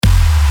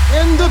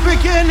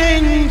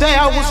beginning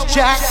there was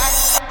Jack.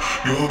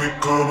 You'll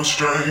become a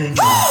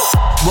stranger.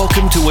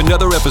 Welcome to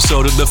another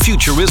episode of The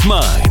Future Is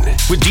Mine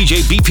with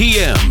DJ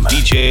BPM.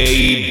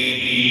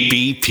 DJ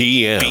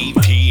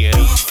BPM.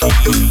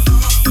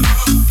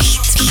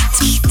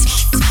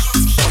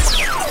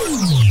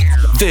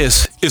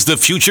 This is The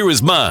Future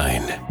Is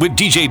Mine with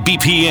DJ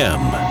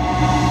BPM.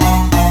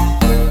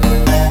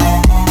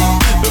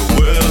 The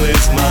world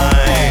is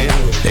mine.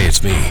 Hey,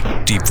 it's me,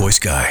 Deep Voice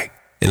Guy.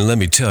 And let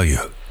me tell you,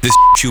 this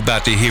you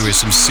about to hear is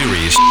some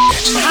serious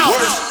shit.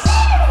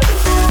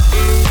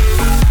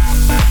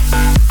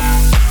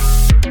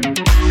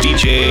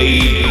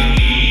 DJ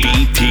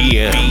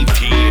BPM.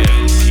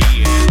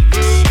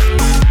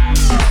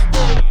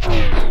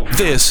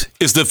 This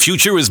is The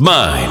Future Is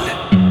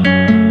Mine.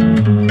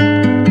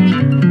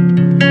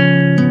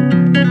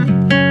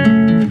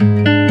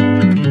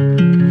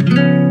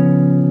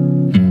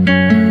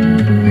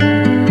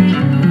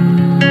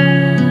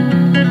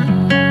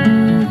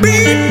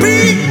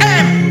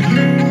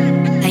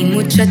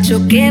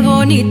 Muchacho, qué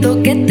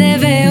bonito que te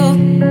veo.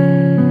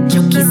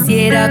 Yo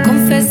quisiera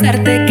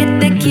confesarte que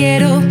te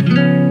quiero.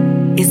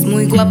 Es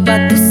muy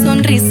guapa tu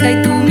sonrisa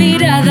y tu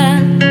mirada.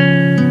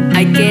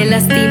 Ay, qué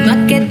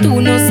lástima que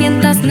tú no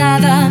sientas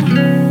nada.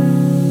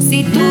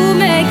 Si tú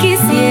me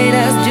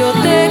quisieras, yo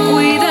te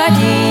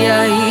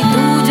cuidaría y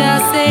tuya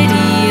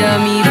sería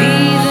mi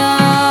vida.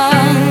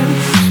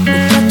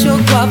 Muchacho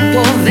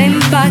guapo, ven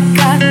pa'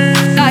 acá.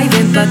 Ay,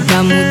 ven pa'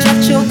 acá,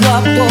 muchacho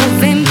guapo,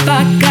 ven pa'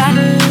 acá.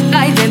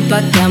 Ay, ven pa'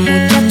 acá,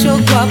 muchacho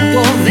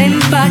guapo, ven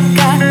pa'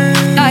 acá.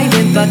 Ay,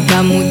 ven pa'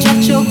 acá,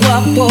 muchacho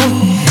guapo.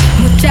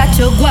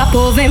 Muchacho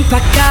guapo, ven pa'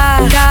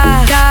 acá.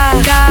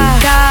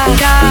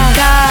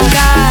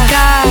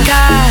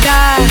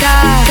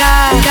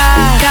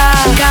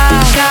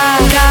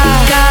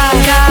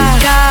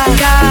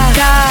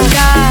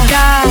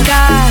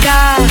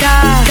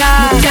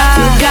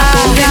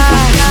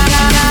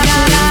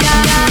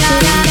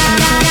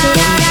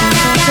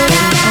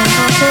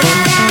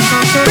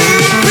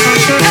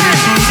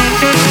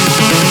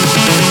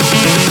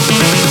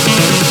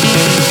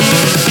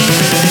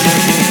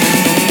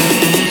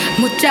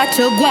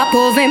 Muchacho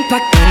guapo, ven pa'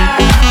 acá.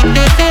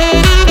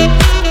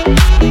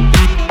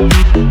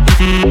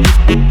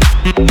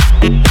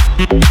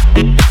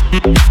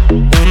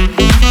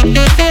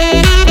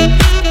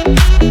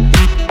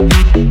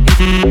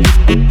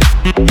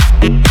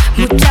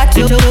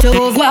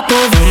 Muchacho guapo,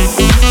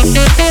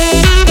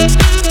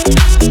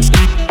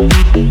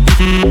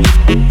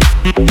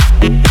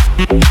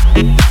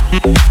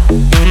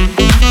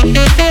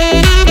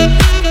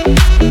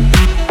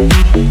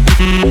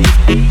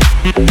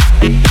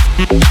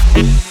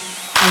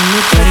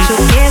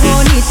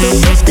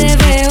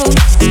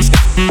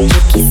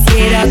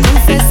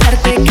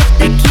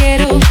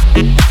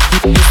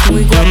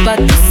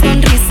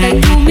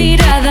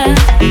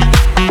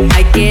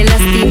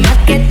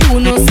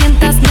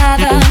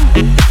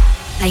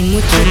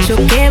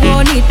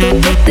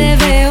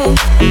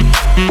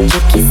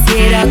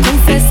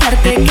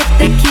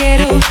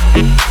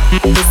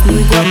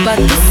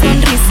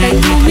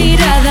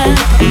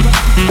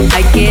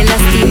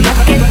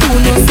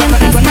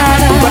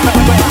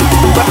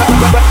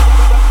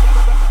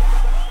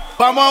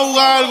 Vamos a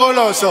jugar al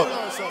goloso.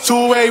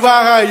 Sube y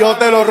baja y yo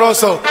te lo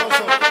rozo.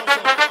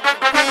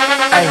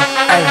 Ay,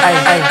 ay, ay,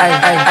 ay, ay,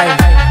 ay, ay.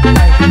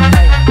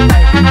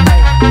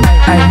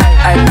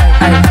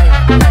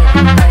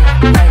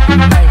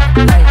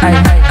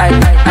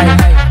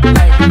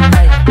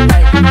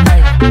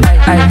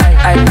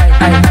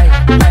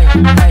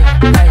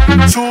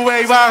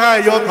 Sube y baja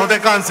y yo no te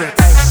canses.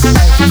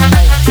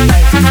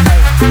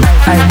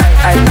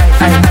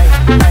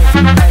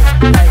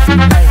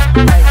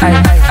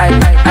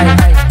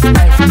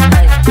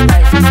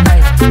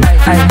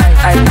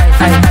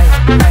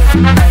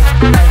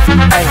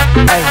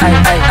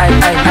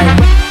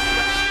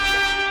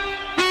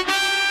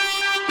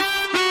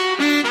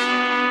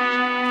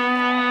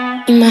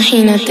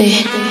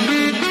 Imagínate,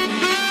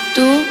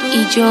 tú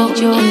y yo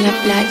en la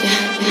playa,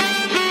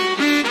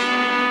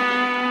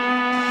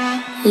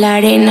 la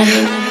arena,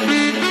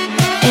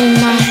 el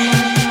mar,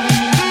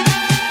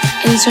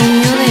 el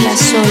sonido de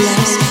las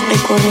olas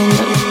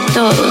recorriendo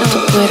todo tu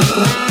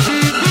cuerpo.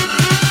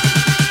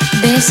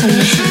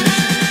 Bésame,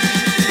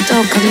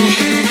 tócame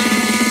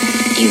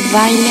y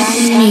baila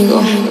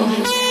conmigo.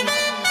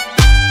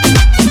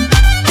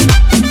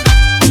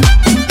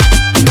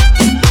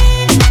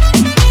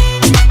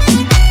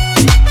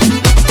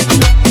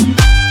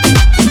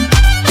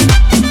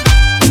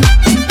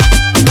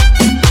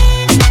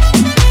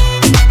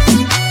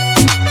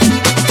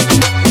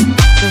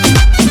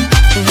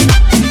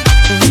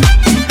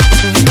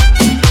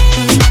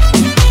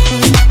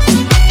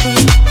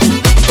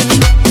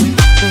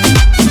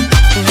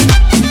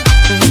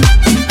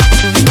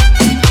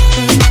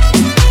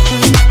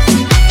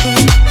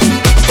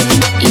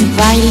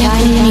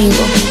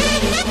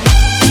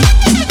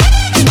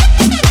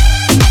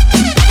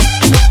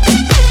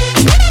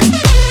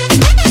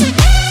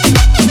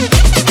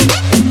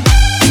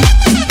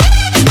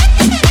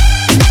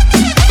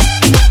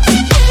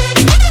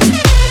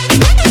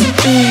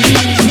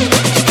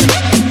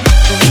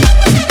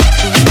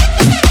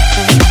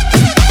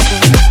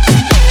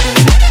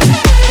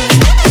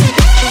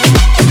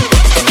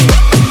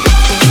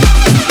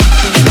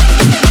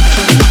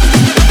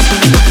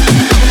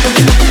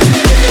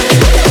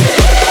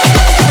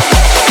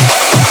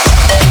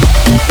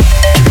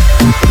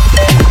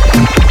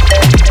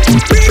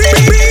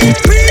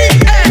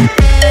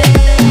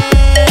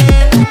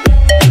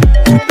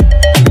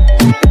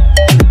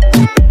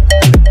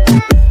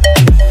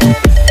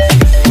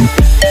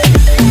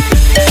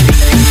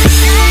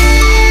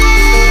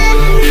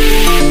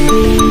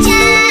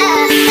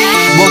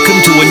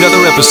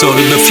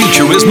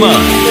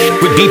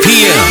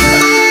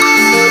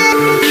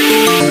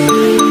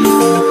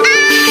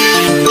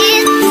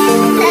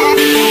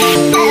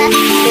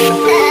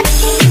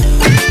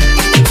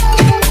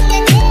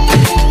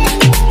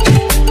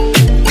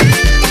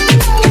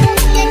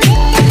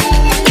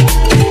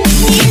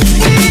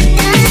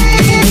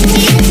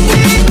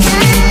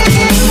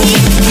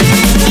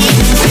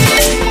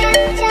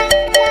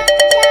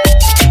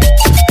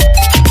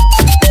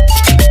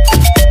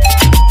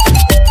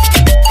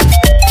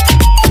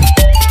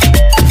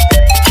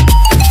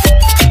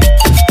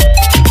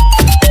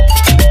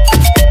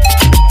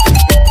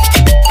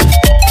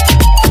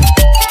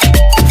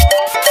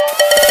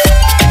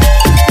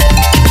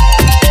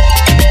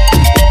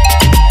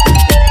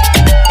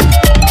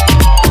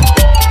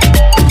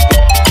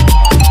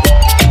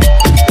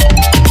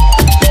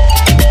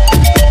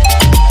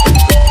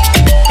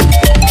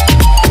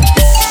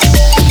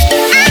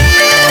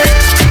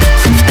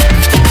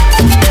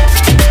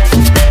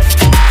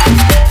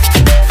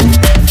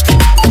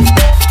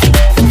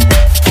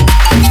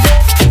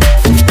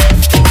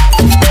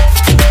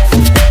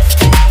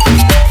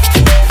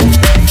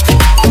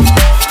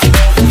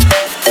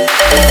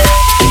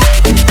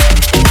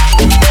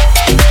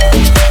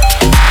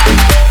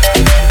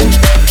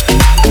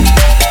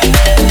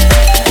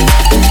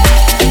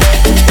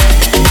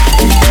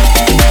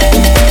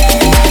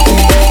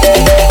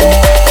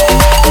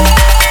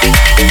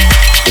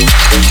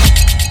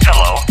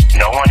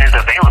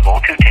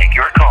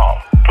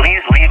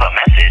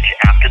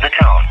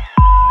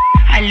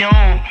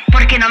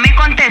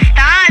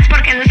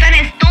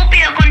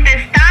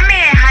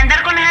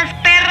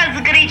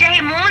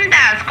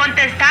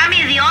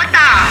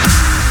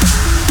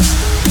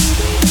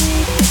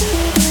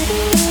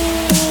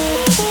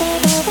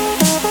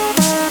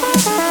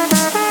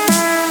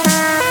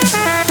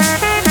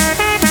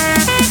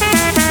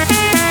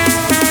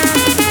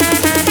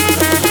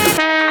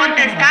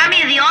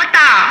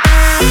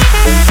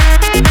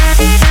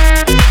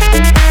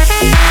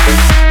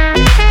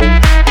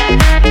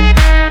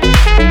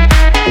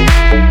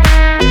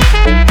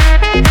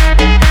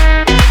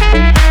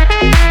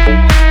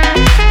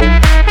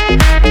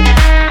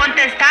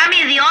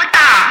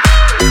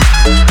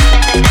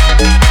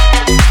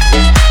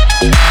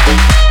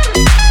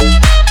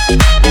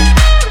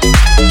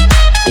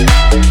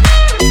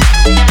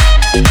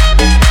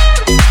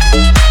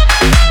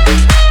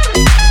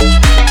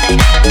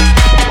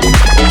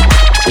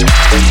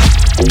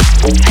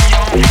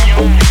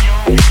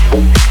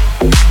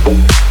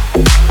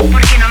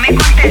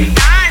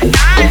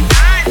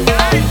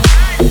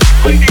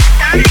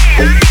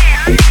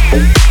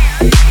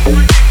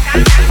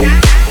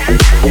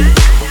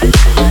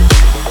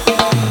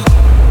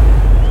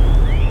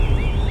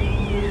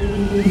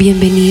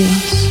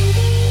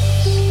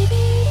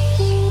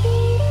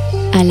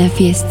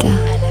 fiesta.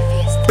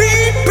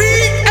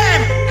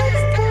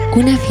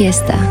 Una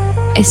fiesta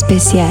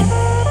especial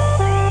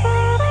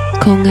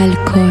con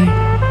alcohol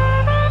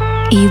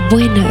y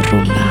buena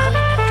rumba.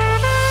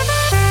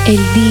 El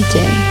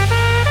DJ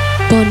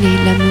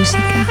pone la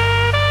música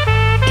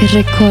que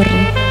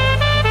recorre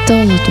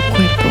todo tu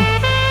cuerpo,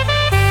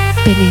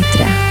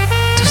 penetra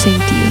tus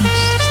sentidos.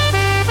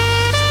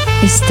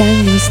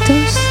 ¿Están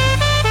listos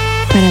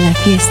para la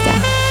fiesta?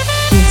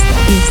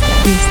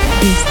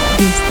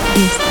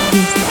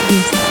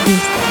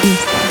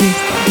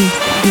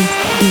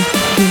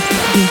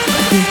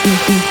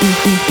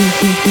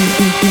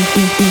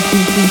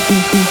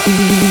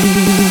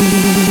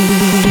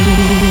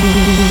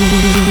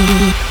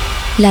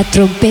 La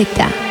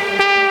trompeta.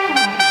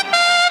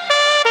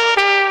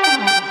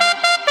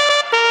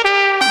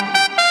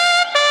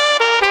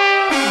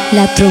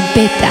 La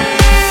trompeta.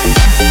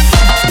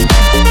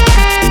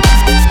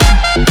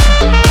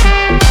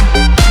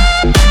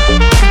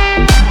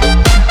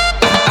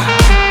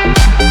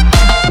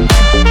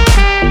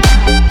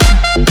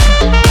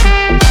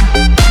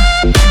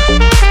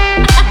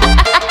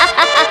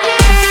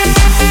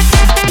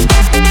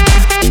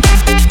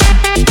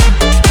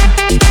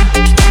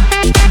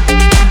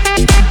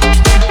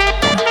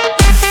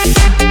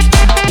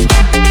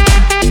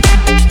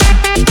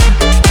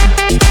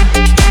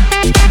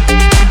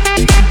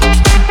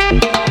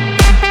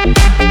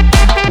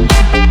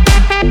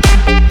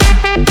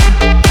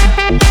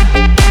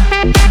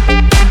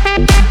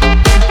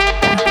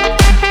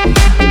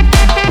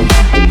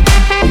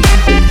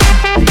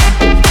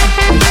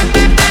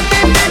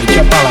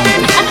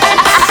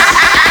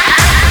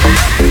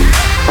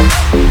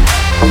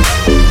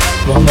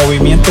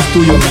 Movimientos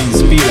tuyos me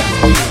inspiran.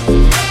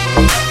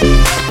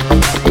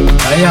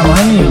 Vaya,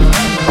 mami.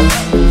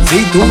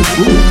 Sí, tú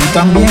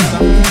también.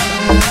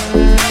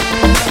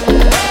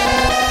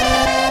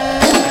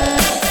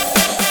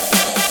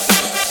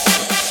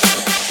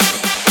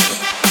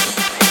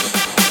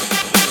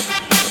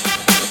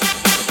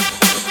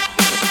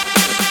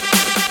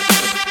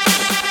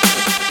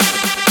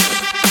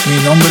 Mi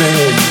nombre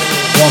es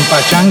Juan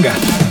Pachanga.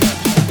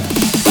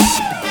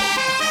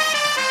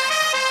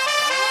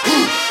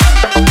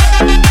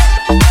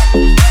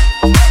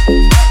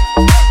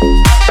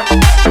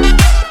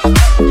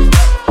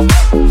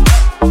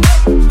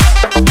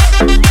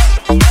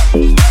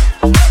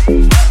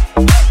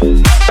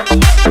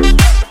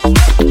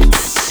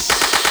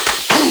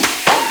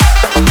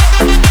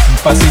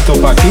 Un pasito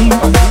pa' aquí,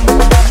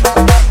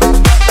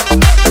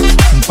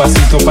 un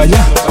pasito pa'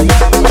 allá,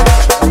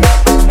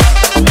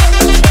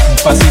 un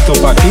pasito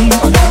pa' aquí, un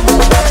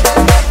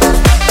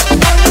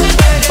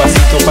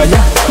pasito pa'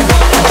 allá.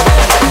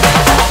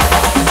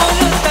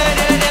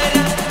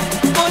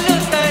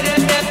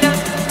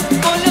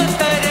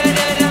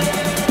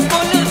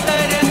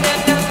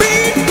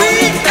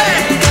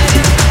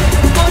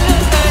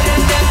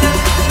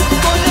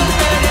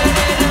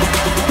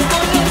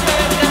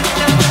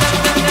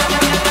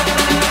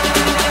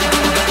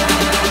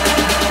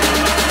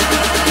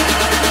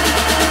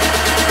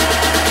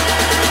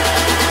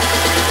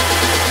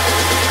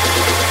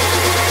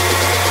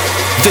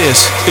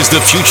 This is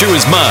The Future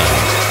Is Mine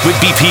with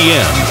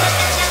BPM.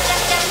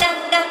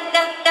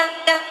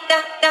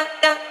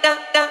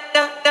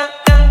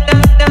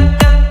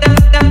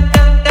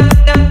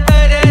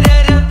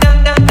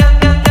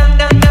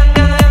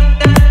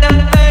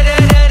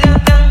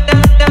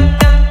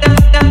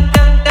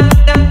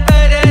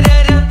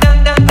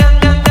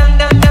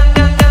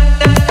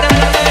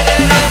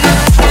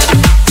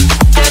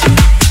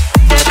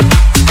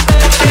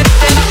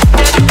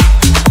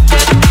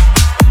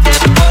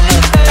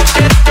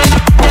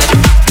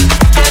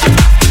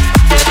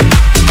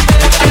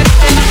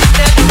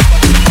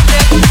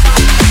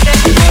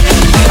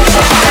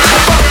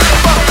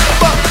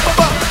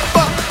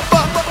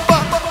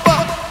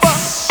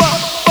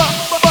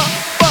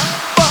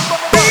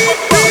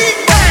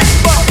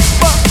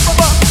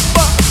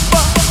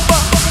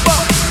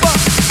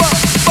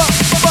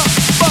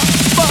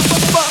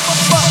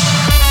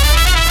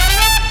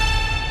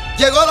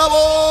 Llegó la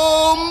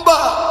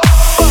bomba.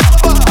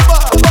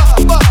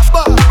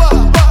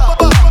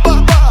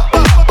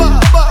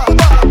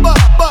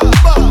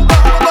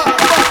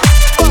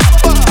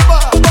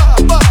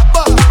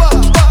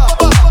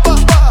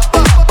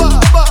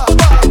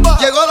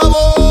 Llegó la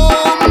bomba.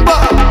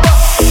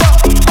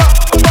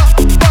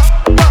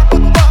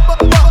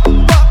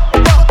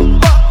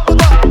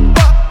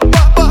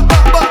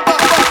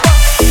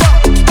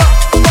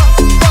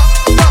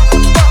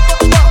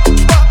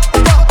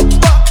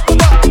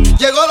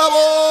 Llegó la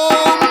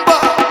bomba.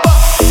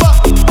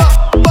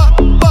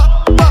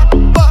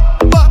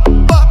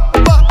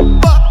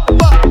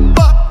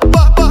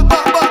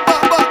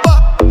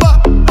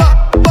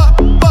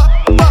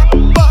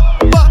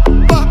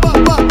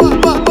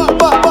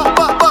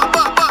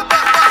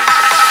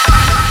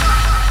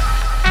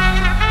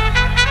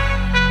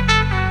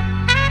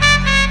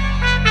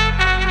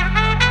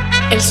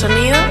 El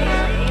sonido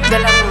de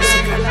la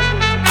música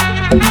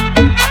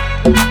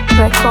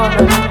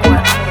recorre mi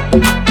cuerpo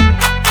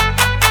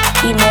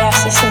y me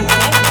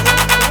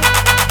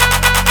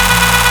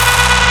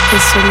El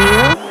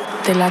sonido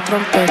de la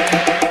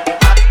trompeta.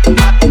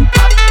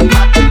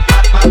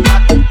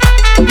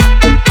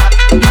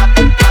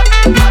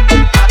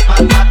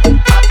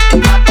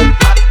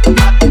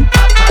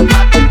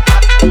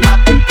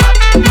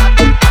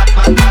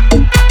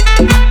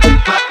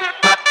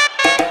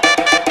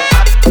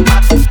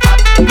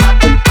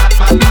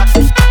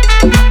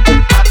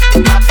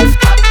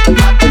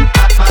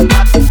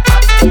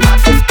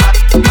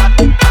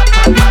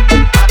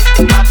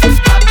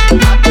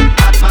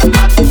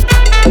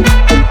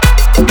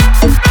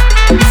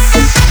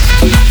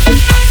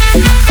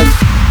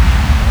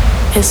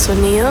 El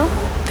sonido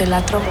de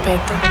la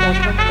trompeta.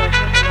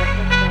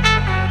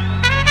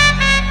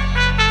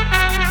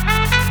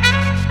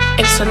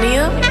 El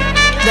sonido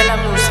de la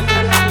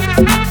música.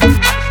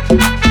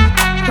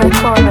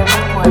 Recorre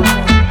mi cuerpo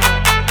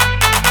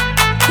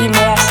y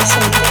me hace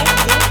sentir.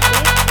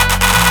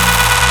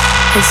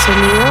 El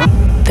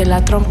sonido de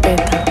la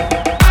trompeta.